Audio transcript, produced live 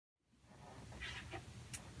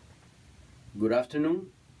Good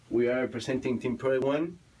afternoon. We are presenting Team Project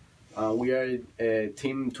 1. We are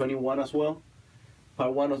Team 21 as well.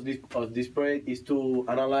 Part 1 of this project is to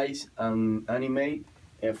analyze and animate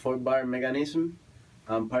a 4-bar mechanism.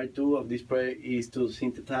 And part 2 of this project is to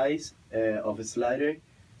synthesize of a slider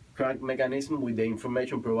crank mechanism with the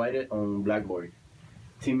information provided on Blackboard.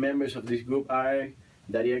 Team members of this group are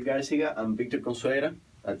Dariel Garciga and Victor Consuegra.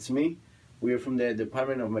 That's me. We are from the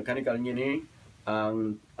Department of Mechanical Engineering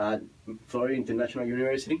at Florida International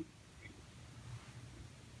University.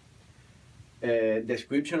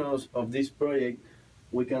 Description of this project,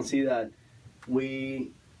 we can see that we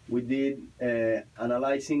did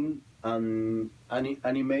analyzing and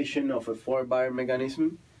animation of a 4-bar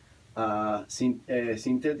mechanism,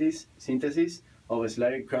 synthesis of a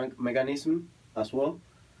slider crank mechanism as well.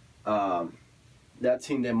 That's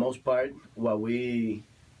in the most part what we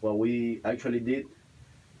actually did.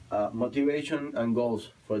 Motivation and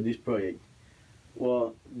goals for this project.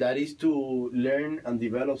 Well, that is to learn and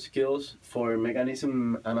develop skills for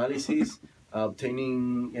mechanism analysis,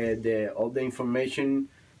 obtaining all the information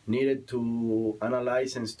needed to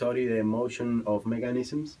analyze and study the motion of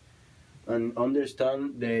mechanisms, and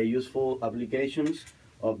understand the useful applications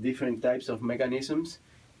of different types of mechanisms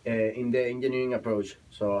in the engineering approach.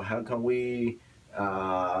 So how can we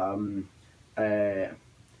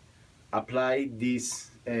apply this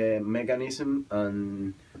mechanism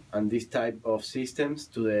and this type of systems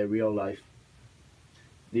to the real life.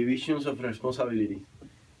 Divisions of responsibility.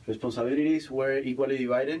 Responsibilities were equally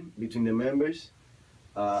divided between the members.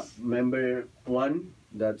 Member 1,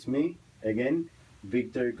 that's me, again.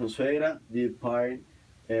 Victor Consuegra did part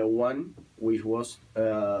 1, which was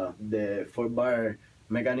the 4-bar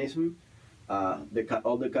mechanism,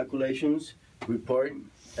 all the calculations, report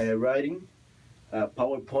writing,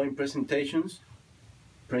 PowerPoint presentation,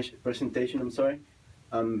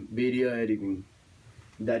 video editing.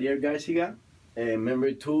 Dariel Garciga,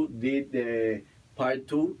 member 2, did the part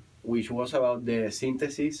 2, which was about the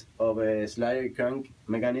synthesis of a slider crank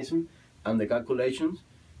mechanism and the calculations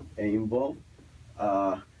involved,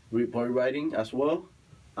 report writing as well,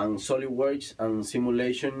 and SolidWorks and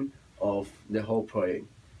simulation of the whole project.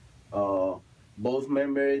 Both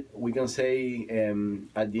members, we can say,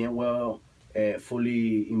 at the end,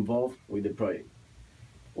 fully involved with the project.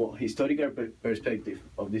 Well, historical perspective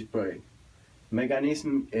of this project.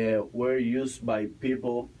 Mechanisms were used by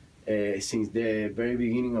people since the very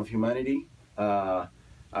beginning of humanity,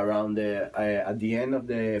 around at the end of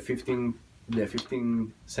the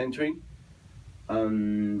 15th century.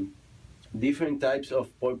 Different types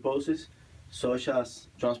of purposes, such as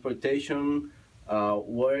transportation,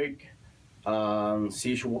 work,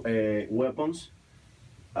 siege weapons,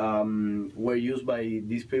 were used by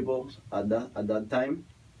these people at that time.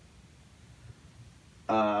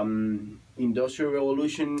 Industrial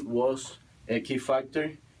Revolution was a key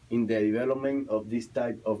factor in the development of this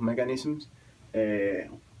type of mechanisms,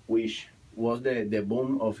 which was the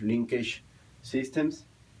boom of linkage systems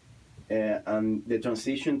and the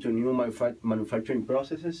transition to new manufacturing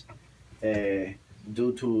processes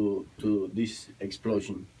due to this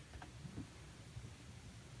explosion.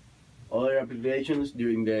 Other applications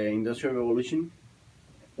during the Industrial Revolution,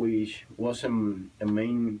 which was a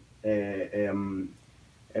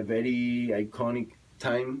very iconic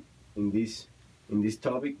time in this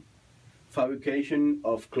topic. Fabrication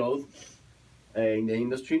of clothes in the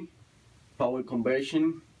industry, power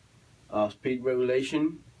conversion, speed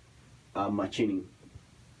regulation, machining.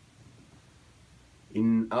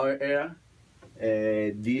 In our era,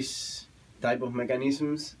 this type of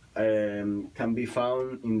mechanisms can be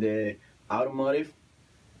found in the automotive,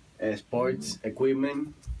 sports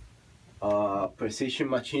equipment, precision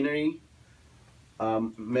machinery,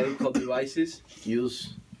 medical devices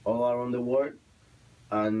used all around the world,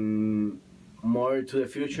 and more to the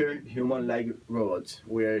future, human-like robots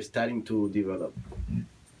we are starting to develop.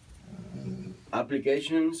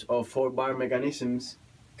 Applications of 4-bar mechanisms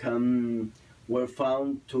were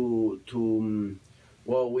found to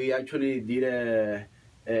well, we actually did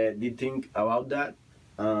think about that.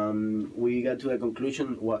 We got to the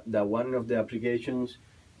conclusion that one of the applications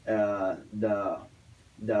that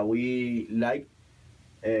we like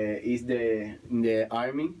is in the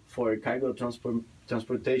army for cargo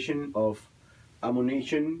transportation of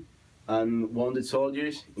ammunition and wounded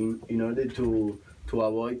soldiers in order to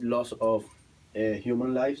avoid loss of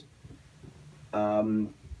human lives.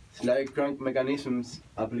 Slider crank mechanisms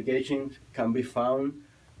applications can be found.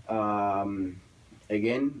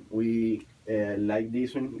 Again, we like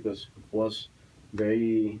this one because it was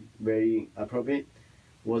very, very appropriate.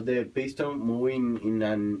 Was the piston moving in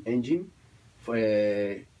an engine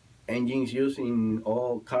engines used in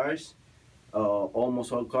all cars,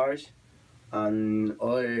 almost all cars, and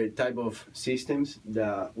other type of systems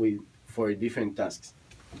that for different tasks.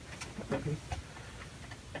 Okay.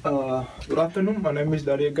 Good afternoon. My name is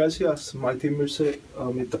Dariel Garciga, as my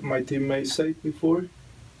teammate said before.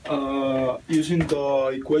 Using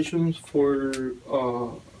the equations for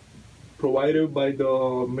provided by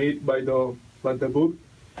the book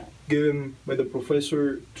given by the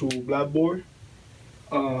professor to Blackboard,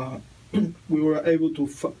 we were able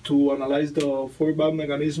to analyze the four-bar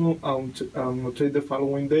mechanism and obtain the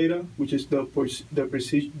following data, which is the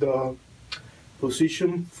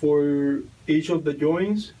position for each of the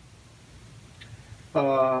joints,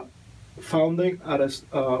 founding at a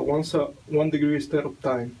 1 degree step of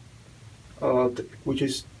time, which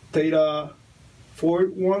is theta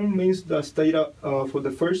 4-1 means that's theta for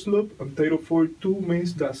the first loop, and theta 4-2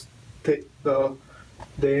 means that's the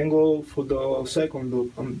angle for the second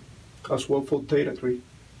loop, and as well for theta 3.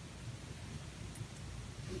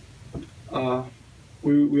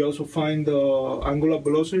 We also find the angular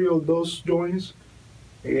velocity of those joints,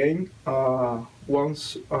 again,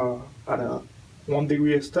 once at a 1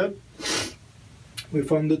 degree step. We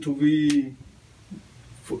found it to be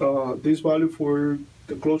this value for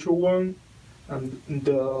the closure one, and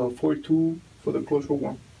the 4-2 for the closure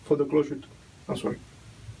one, for the closure two. I'm sorry.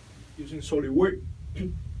 Using SolidWorks,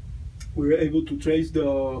 we were able to trace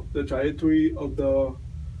the trajectory of the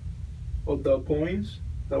points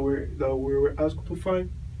that we were asked to find,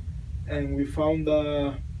 and we found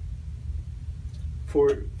that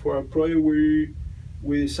for a project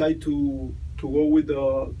we decided to go with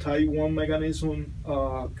the Type 1 mechanism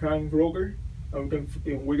crank rocker,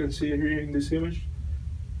 and we can see here in this image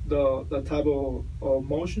the type of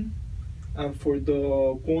motion, and for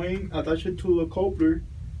the point attached to the coupler,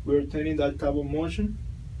 we're obtaining that type of motion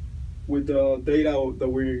with the data that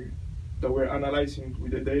we're analyzing,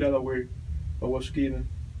 with the data that was given.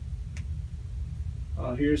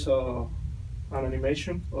 Here's an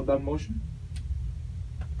animation of that motion.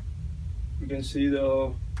 You can see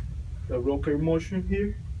the rocker motion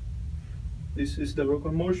here. This is the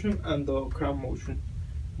rocker motion and the crank motion.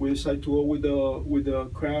 We decided to go with the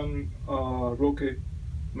crank rocker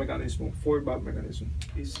mechanism, four-bar mechanism.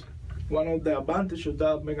 Is one of the advantages of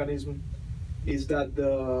that mechanism is that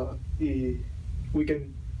we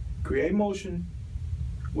can create motion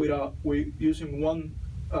with using one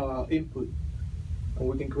input, and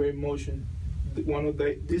we can create motion. One of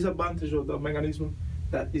the disadvantages of the mechanism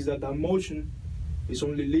is that the motion is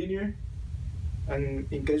only linear, and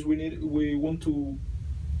in case we want to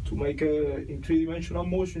make in three-dimensional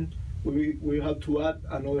motion, we have to add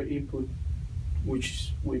another input,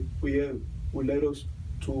 which will let us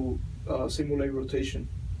to simulate rotation.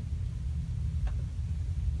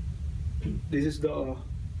 This is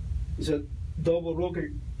it's a double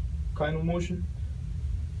rocker kind of motion,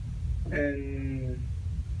 and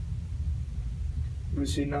we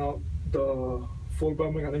see now the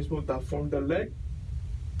four-bar mechanism that form the leg.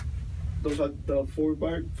 Those are the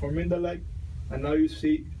four-bar forming the leg, and now you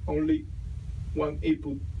see only one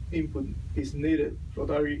input is needed,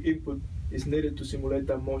 rotary input is needed to simulate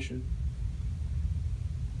that motion.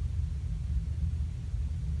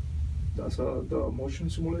 That's the motion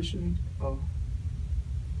simulation.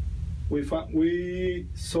 We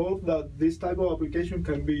saw that this type of application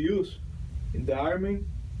can be used in the army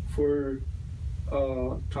for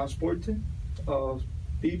transporting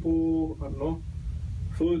people, I don't know,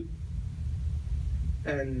 food,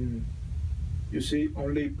 and you see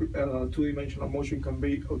only two-dimensional motion can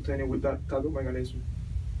be obtained with that type of mechanism.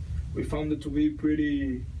 We found it to be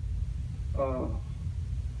pretty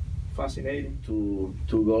fascinating. To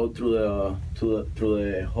go through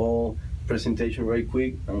the whole presentation very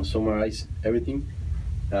quick and summarize everything,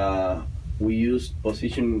 we used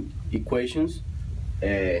position equations,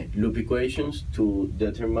 loop equations, to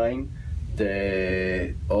determine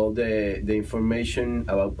all the information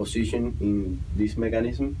about position in this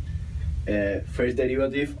mechanism. First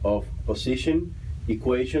derivative of position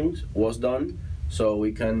equations was done, so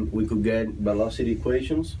we could get velocity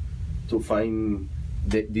equations to find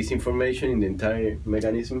this information in the entire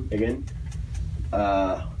mechanism again.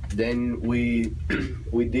 Then we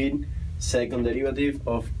did second derivative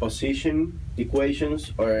of position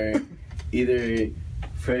equations, or either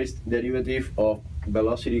first derivative of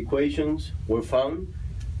velocity equations were found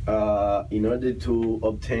in order to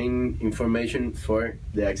obtain information for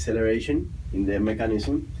the acceleration in the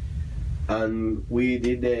mechanism. And we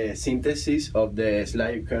did the synthesis of the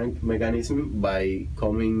slide crank mechanism by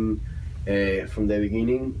coming from the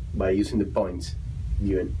beginning by using the points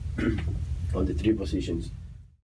given on the three positions.